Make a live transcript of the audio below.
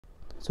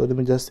So let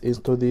me just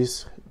install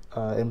this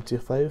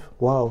MT5.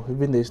 Wow,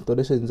 even the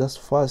installation is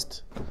just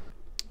fast.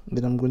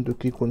 Then I'm going to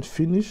click on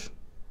finish.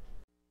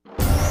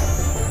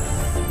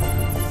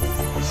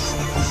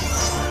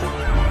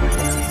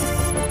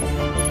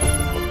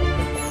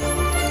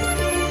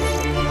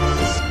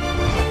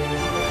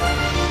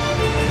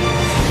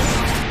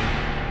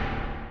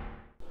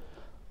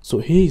 So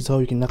here is how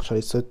you can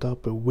actually set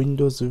up a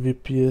Windows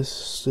VPS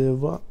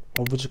server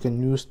of which you can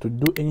use to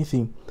do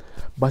anything.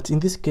 But in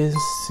this case,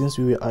 since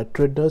we are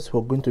traders,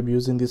 we're going to be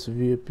using this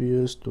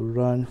VPS to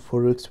run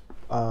Forex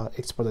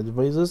expert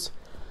advisors.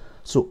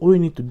 So all you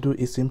need to do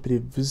is simply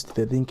visit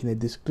the link in the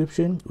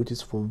description, which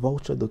is for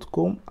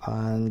voucher.com,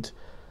 and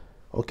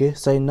okay,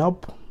 sign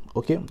up.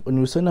 Okay, when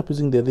you sign up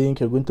using the link,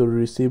 you're going to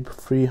receive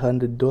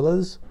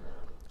 $300,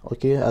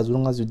 okay, as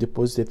long as you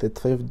deposit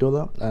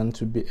 $35, and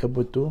to be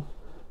able to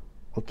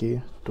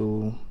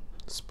to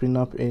spin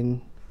up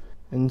in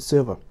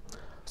server.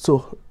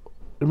 So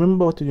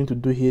remember, what you need to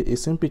do here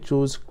is simply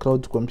choose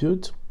cloud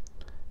compute.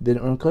 Then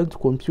on cloud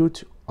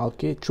compute,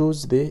 okay,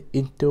 choose the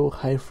Intel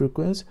high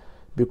frequency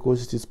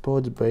because it is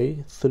powered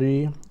by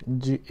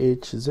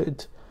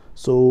 3GHz.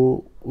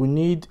 So we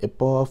need a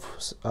powerful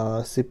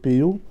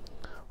CPU,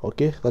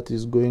 okay, that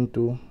is going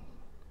to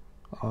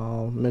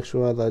make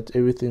sure that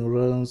everything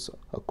runs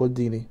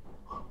accordingly.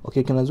 Okay,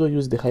 you can as well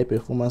use the high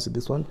performance in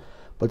this one,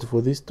 but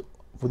for this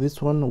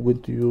one we're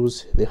going to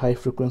use the high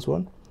frequency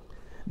one.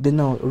 Then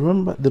now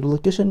remember, the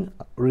location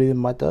really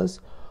matters,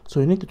 so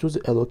you need to choose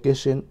a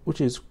location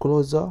which is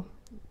closer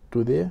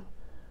to the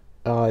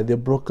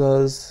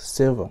broker's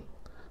server.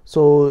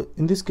 So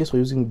in this case we're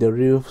using the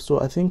reef, so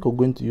I think we're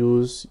going to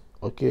use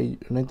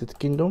United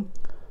Kingdom.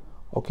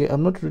 Okay,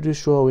 I'm not really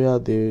sure where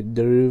the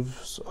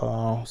reef's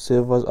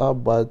servers are,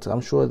 but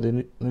I'm sure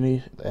they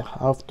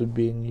have to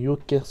be in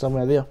UK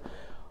somewhere there,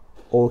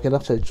 or we can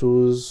actually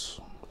choose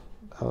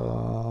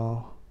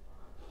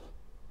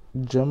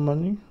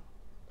Germany.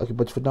 Okay,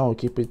 but for now we'll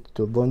keep it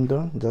to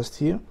London, just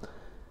here.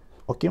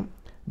 Okay,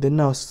 then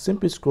now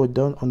simply scroll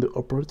down on the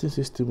operating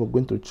system. We're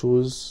going to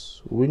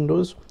choose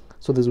Windows.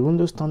 So there's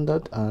Windows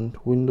Standard and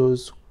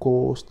Windows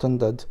Core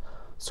Standard.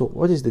 So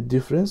what is the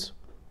difference?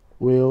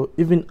 Well,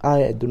 even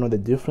I don't know the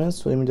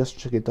difference, so let me just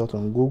check it out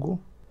on Google.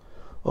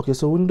 Okay,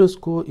 so Windows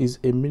Core is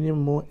a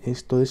minimal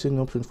installation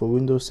option for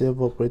Windows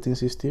Server operating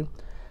system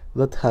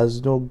that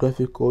has no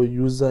graphical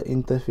user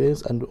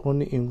interface and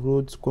only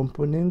includes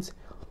components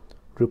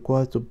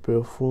required to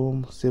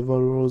perform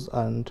several roles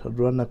and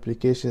run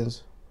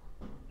applications.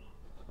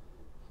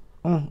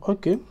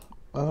 Okay,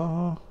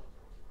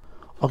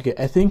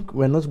 I think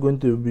we're not going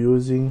to be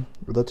using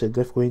without a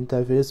graphical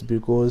interface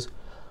because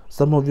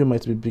some of you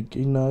might be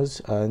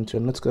beginners and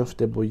you're not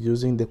comfortable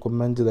using the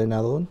command line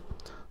alone.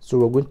 So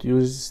we're going to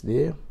use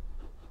the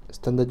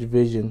standard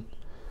version.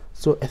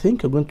 So I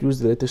think I'm going to use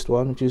the latest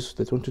one, which is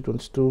the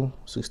 2022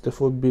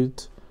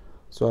 64-bit.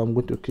 So I'm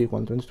going to click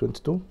on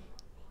 2022.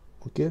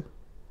 Okay.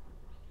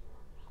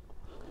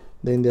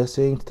 Then they're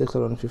saying it takes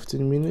around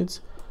 15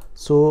 minutes.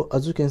 So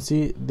as you can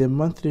see, the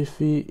monthly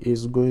fee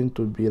is going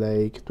to be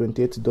like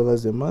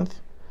 $28 a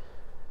month.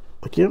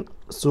 Okay,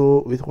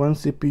 so with one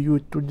CPU,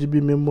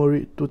 2GB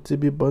memory,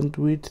 2TB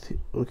bandwidth,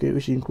 okay,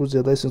 which includes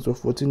a license of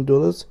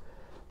 $14.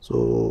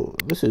 So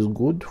this is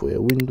good for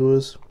a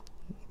Windows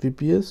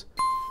VPS.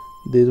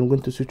 Then I'm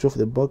going to switch off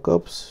the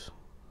backups.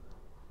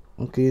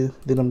 Okay,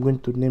 then I'm going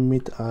to name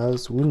it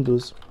as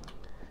Windows.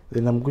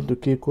 Then I'm going to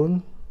click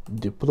on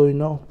deploy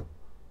now.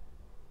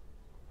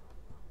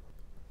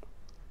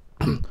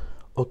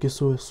 Okay,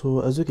 so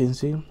as you can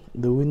see,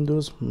 the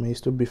Windows may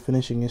still be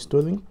finishing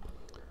installing.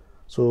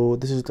 So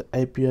this is the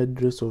IP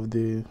address of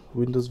the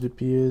Windows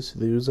VPS,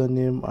 the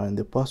username and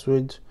the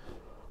password.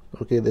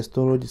 Okay, the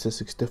storage is a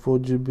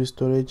 64GB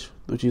storage,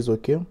 which is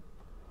okay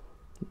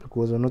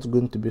because we're not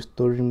going to be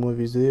storing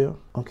movies there.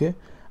 Okay,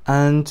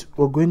 and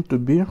we're going to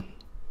be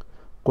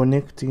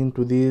connecting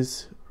to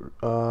this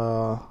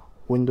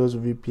Windows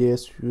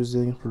VPS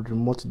using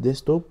remote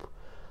desktop.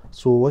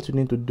 So what you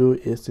need to do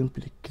is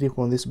simply click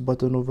on this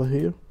button over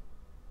here.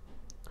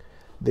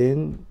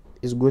 Then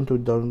it's going to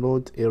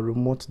download a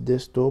remote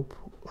desktop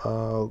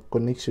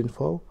connection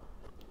file,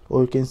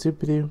 or you can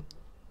simply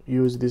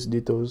use these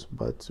details,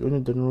 but when you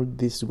download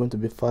this, it's going to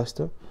be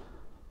faster.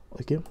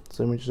 Okay,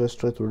 so let me just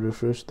try to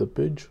refresh the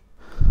page.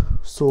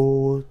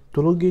 So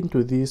to log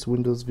into this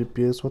Windows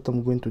VPS, what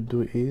I'm going to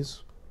do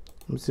is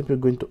I'm simply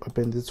going to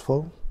open this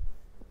file.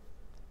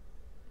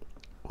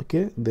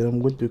 Okay, then I'm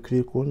going to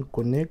click on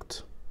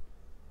connect.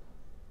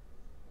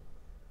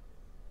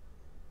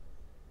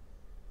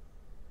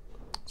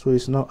 So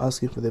it's now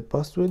asking for the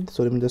password,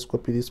 so let me just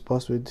copy this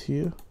password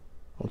here.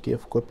 Okay,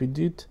 I've copied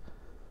it.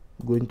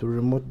 I'm going to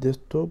remote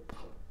desktop,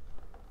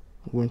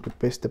 I'm going to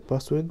paste the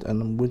password,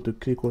 and I'm going to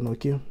click on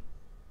OK.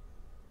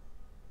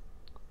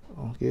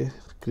 Okay,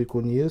 click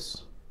on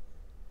yes.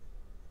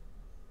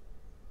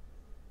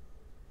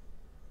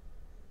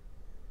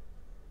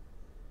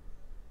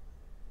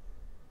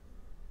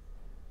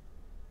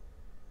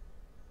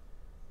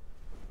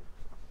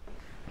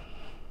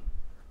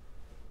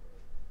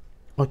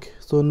 Okay,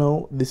 so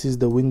now this is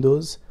the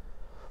Windows.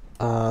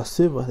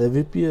 server,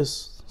 the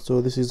VPS.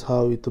 So this is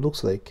how it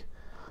looks like.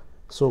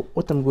 So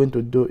what I'm going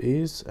to do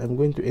is I'm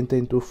going to enter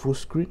into full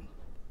screen.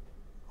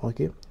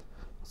 Okay,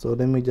 so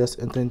let me just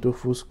enter into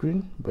full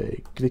screen by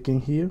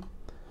clicking here,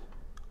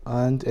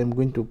 and I'm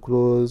going to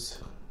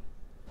close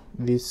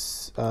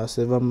this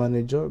server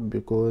manager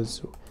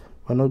because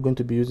we're not going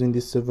to be using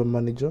this server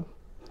manager.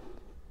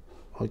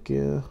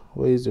 Okay,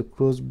 where is the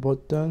close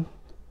button?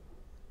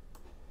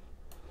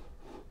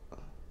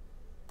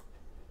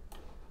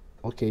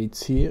 Okay,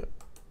 it's here.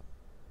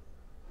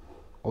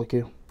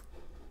 Okay,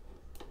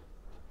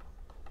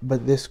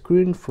 but the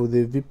screen for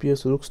the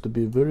VPS looks to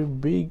be very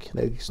big,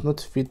 like it's not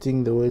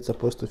fitting the way it's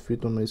supposed to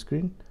fit on my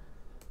screen.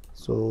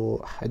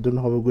 So I don't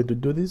know how we're going to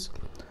do this.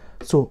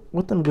 So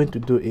what I'm going to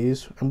do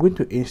is I'm going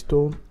to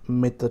install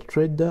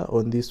MetaTrader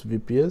on this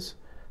VPS.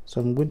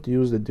 So I'm going to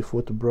use the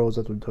default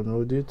browser to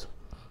download it.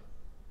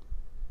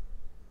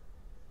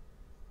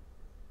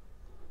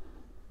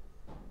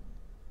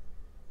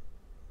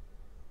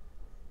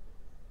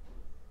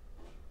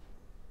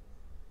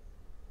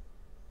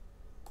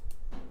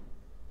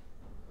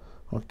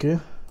 Okay,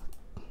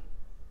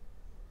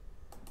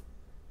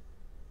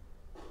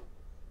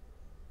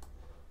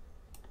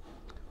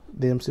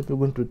 then I'm simply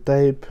going to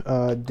type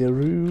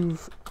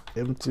derive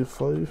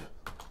mt5,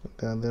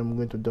 and then I'm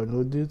going to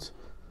download it.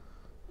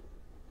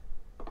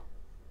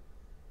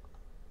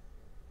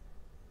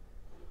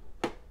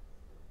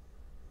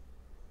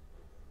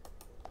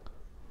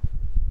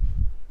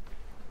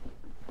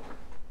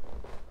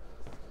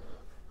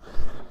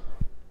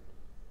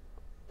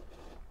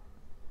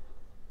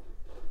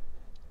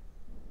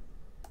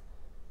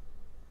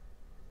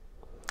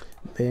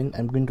 Then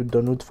I'm going to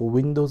download for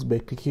Windows by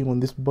clicking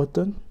on this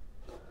button.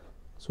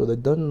 So the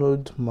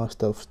download must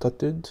have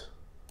started.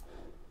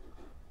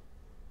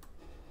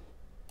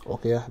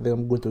 Okay, then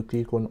I'm going to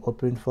click on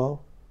open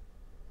file.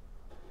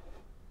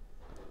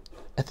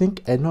 I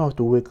think I know how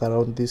to work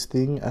around this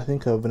thing. I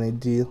think I have an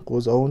idea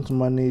because I want to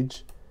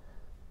manage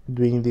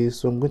doing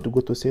this. So I'm going to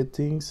go to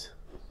settings.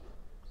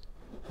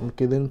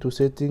 Okay, then to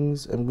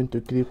settings, I'm going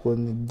to click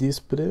on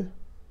display.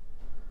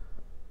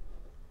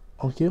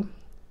 Okay.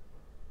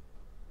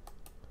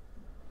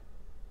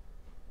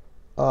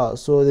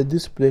 So the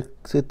display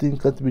setting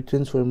can't be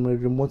changed from a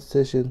remote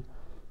session.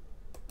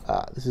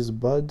 This is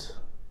bad.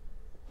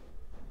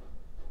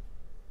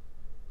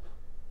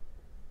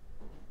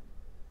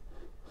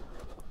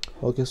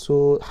 Okay,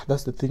 so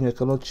that's the thing, I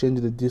cannot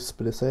change the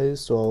display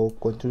size, so I'll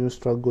continue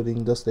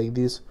struggling just like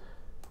this.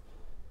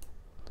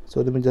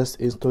 So let me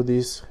just install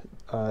this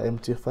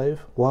MT5.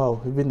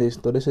 Wow, even the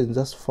installation is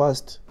just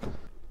fast.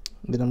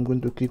 Then I'm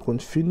going to click on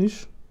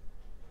finish.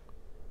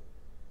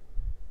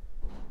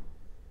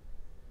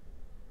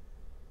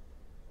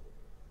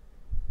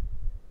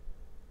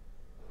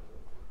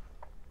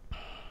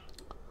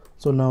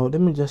 So now let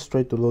me just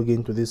try to log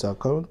into this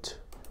account.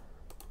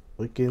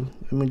 Okay,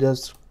 let me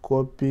just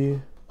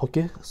copy.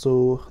 Okay,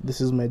 so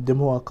this is my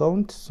demo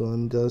account, so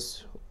I'm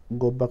just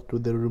go back to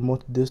the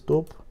remote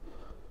desktop.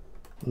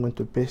 I'm going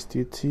to paste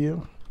it here.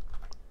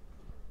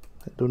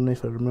 I don't know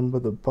if I remember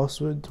the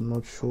password, I'm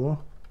not sure.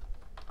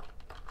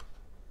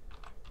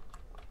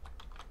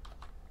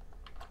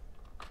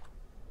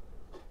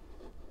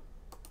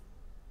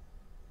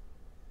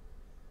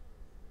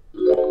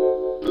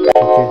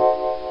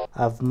 Okay,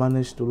 I've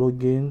managed to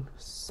log in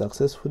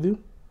successfully.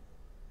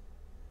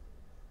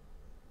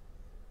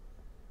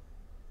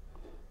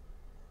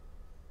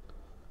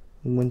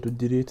 I'm going to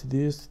delete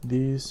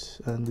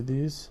this, and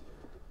this.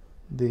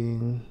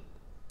 Then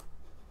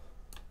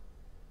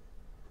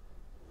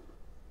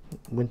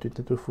I'm going to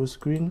enter to full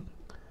screen.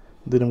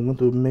 Then I'm going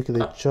to make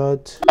the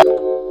chart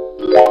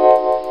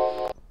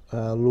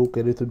look a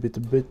little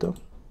bit better.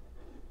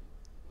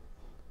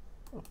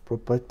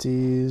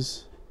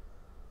 Properties.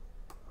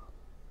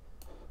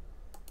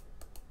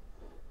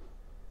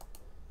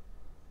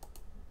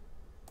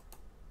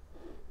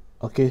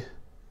 Okay,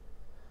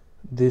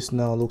 this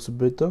now looks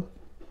better.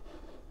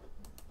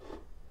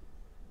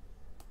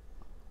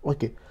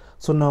 Okay,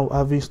 so now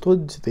I've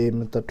installed the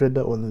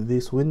MetaTrader on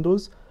this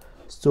Windows.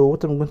 So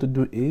what I'm going to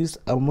do is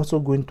I'm also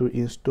going to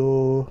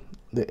install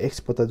the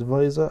export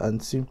advisor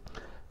and see.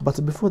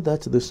 But before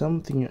that, there's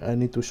something I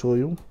need to show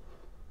you.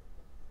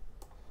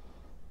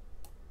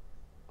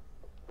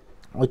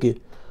 Okay,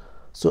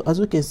 so as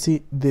you can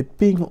see, the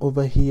ping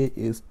over here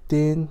is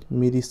 10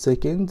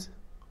 milliseconds.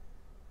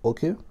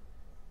 Okay,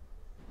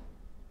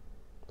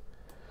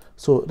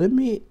 so let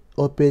me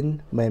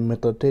open my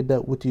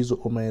MetaTrader, which is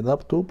on my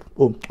laptop,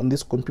 on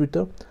this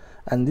computer,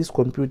 and this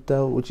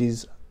computer, which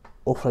is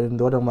offline,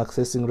 the one I'm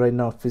accessing right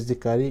now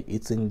physically,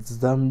 it's in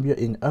Zambia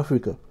in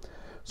Africa.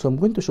 So I'm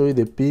going to show you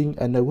the ping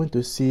and I'm going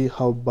to see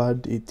how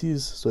bad it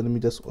is. So let me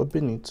just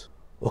open it.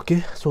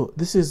 Okay, so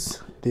this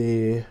is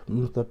the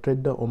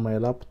MetaTrader on my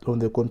laptop, on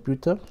the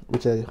computer,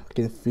 which I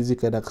can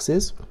physically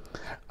access,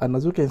 and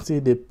as you can see,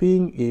 the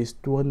ping is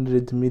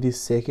 200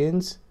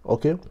 milliseconds.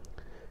 Okay,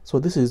 so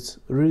this is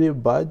really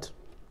bad,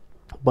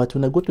 but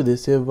when I go to the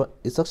server,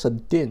 it's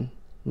actually 10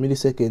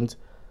 milliseconds.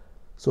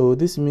 So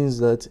this means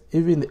that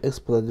even the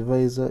expert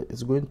advisor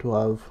is going to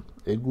have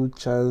a good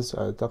chance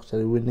at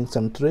actually winning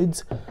some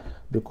trades,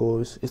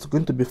 because it's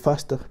going to be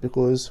faster,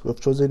 because we've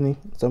chosen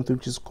something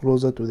which is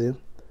closer to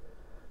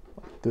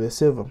the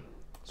server.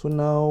 So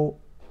now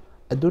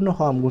I don't know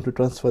how I'm going to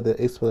transfer the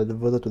expert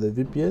advisor to the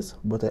VPS,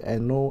 but I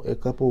know a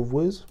couple of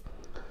ways.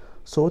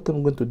 So what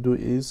I'm going to do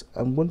is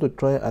I'm going to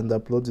try and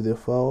upload the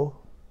file.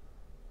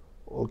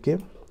 Okay,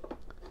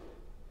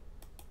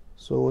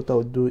 so what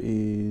I'll do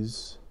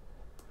is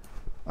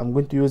I'm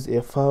going to use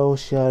a file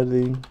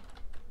sharing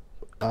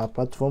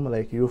platform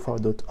like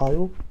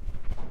ufile.io.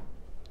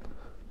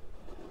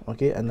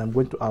 Okay, and I'm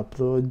going to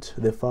upload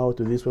the file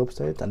to this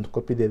website and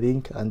copy the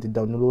link and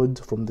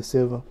download from the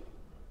server.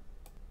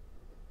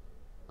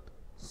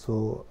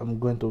 So I'm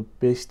going to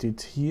paste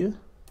it here.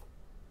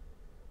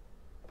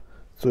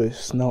 So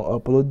it's now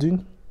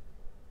uploading.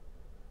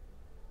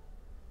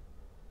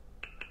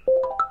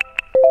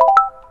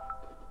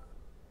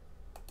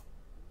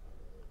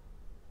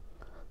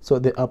 So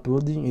the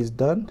uploading is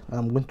done.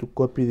 I'm going to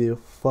copy the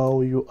file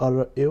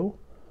URL.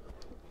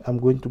 I'm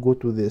going to go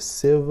to the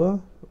server.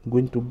 I'm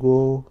going to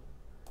go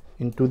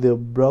into the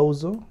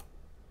browser,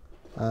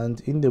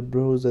 and in the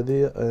browser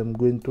there I'm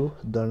going to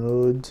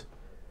download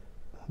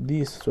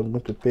this. So I'm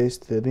going to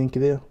paste the link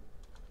there.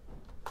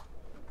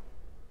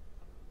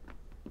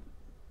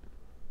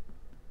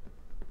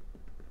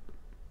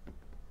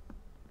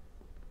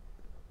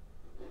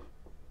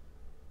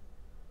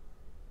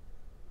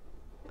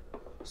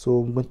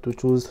 So I'm going to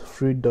choose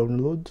free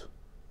download.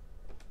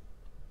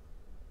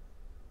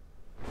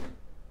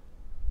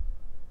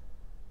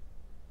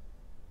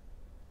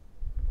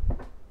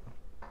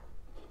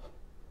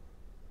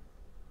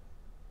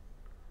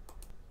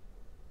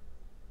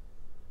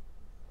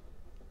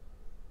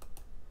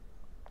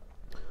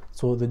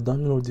 So the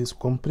download is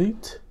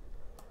complete.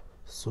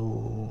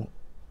 So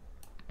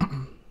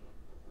I'm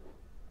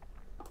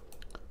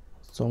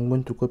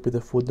going to copy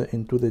the folder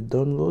into the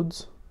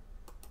downloads.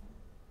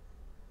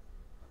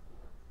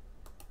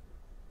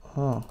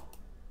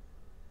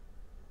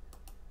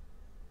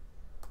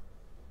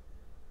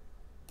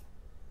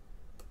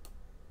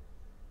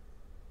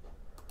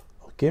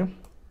 Okay,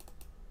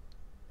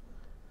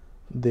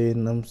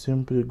 then I'm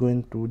simply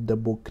going to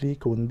double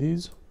click on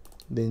these,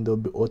 then they'll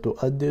be auto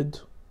added.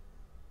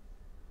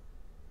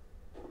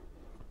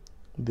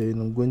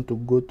 Then I'm going to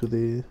go to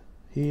the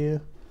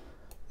here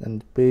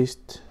and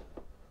paste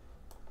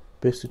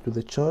it to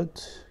the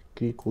chart,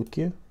 click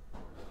OK.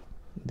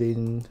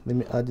 Then let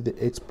me add the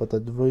expert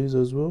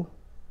advisor as well.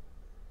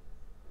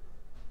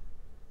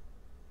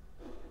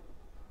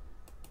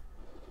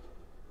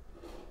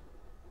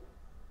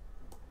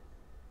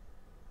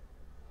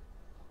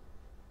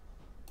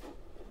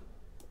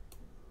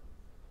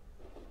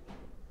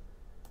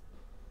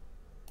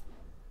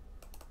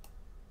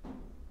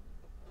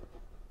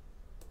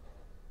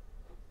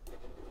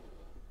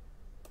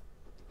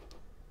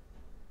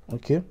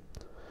 Okay,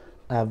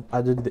 I've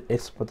added the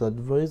expert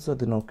advisor.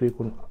 Then I'll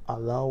click on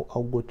allow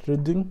algo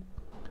trading.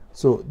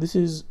 So this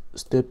is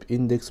step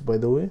index, by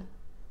the way,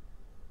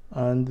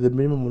 and the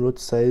minimum lot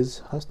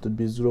size has to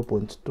be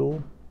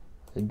 0.2,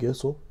 I guess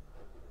so.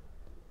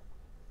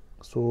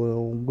 So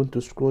I'm going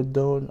to scroll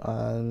down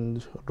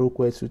and look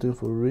where it's written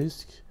for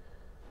risk.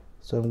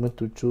 So I'm going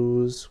to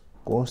choose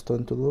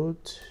constant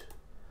lot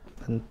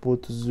and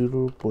put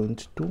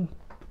 0.2,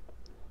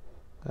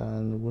 and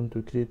I'm going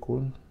to click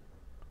on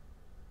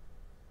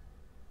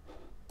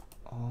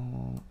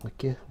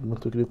okay. I'm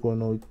going to click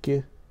on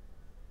OK.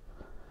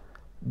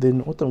 Then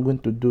what I'm going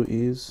to do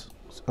is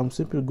I'm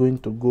simply going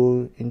to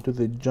go into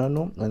the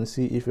journal and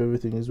see if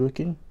everything is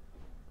working.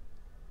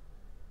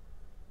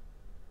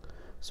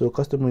 So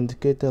customer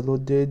indicator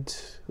loaded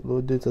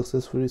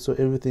successfully. So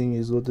everything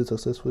is loaded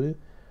successfully.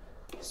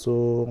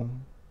 So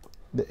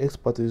the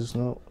expert is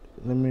now,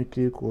 let me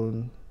click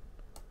on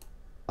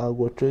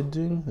algo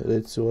trading.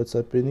 Let's see what's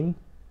happening.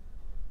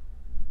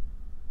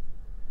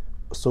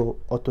 So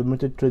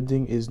automated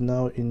trading is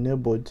now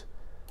enabled.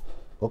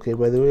 Okay,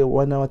 by the way,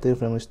 1 hour time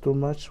frame is too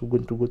much. We're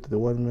going to go to the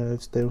 1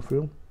 minute time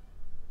frame.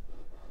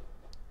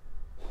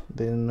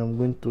 Then I'm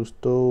going to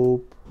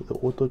stop the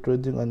auto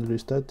trading and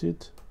restart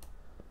it.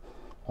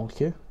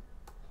 Okay,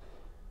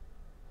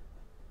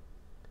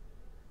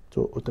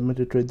 so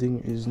automated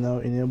trading is now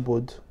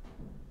enabled.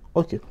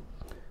 Okay,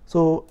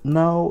 so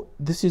now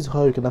this is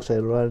how you can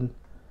actually run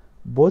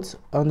bots,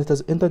 and it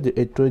has entered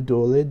a trade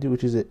already,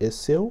 which is a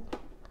sell.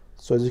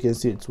 So as you can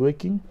see, it's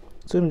working.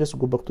 So let me just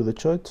go back to the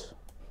chart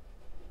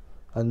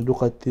and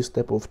look at this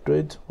type of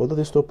trade. Although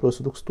the stop loss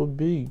looks too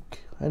big,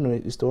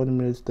 anyway, it's the 1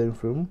 minute time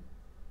frame.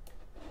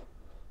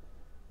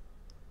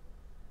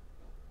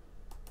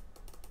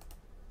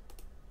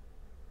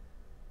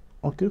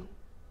 Okay,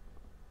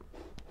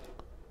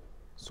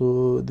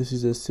 so this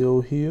is a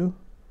sell here.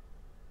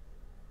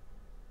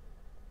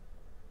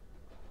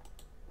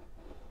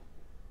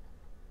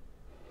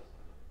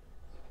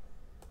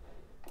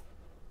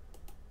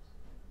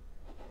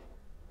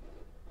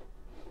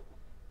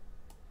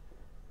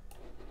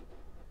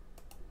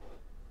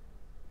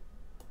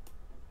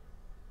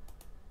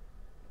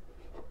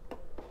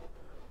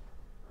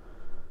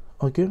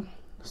 Okay,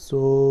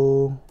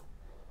 so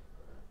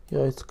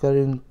yeah, it's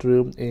carrying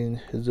through in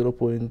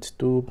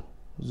 0.2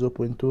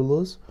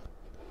 lows.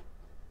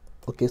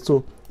 Okay,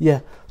 so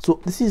yeah,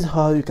 so this is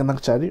how you can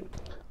actually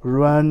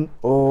run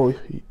or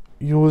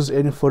use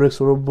any forex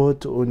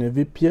robot on a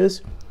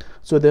VPS.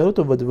 So there are a lot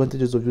of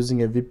advantages of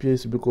using a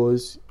VPS,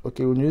 because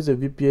okay, when you use a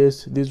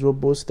VPS, these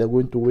robots, they're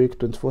going to work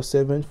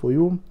 24/7 for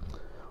you.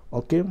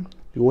 Okay,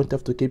 you won't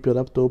have to keep your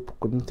laptop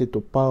connected to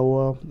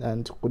power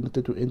and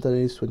connected to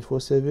internet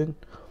 24/7.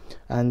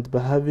 And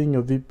by having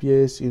your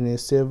VPS in a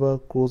server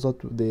closer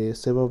to the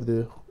server of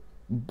the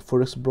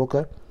forex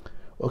broker,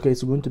 okay,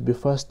 it's going to be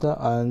faster,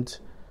 and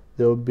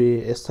there will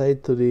be a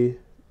slightly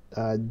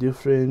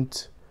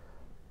different,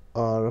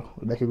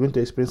 like you're going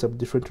to experience some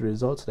different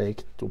results,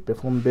 like to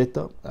perform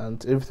better,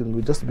 and everything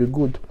will just be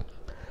good.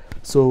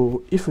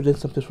 So if you learned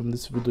something from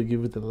this video,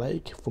 give it a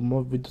like. For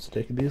more videos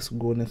like this,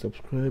 go on and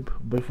subscribe.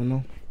 Bye for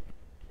now.